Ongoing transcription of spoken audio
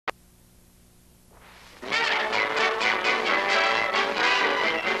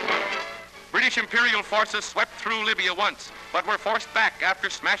British imperial forces swept through Libya once, but were forced back after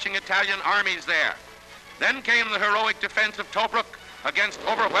smashing Italian armies there. Then came the heroic defense of Tobruk against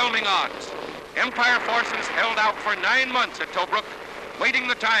overwhelming odds. Empire forces held out for 9 months at Tobruk, waiting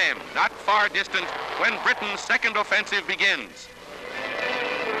the time, not far distant, when Britain's second offensive begins.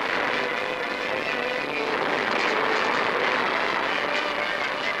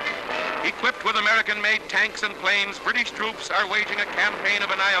 Equipped with American-made tanks and planes, British troops are waging a campaign of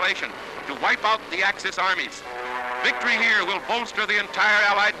annihilation to wipe out the Axis armies. Victory here will bolster the entire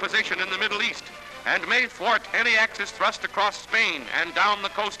Allied position in the Middle East and may thwart any Axis thrust across Spain and down the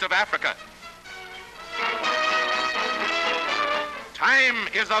coast of Africa. Time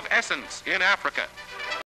is of essence in Africa.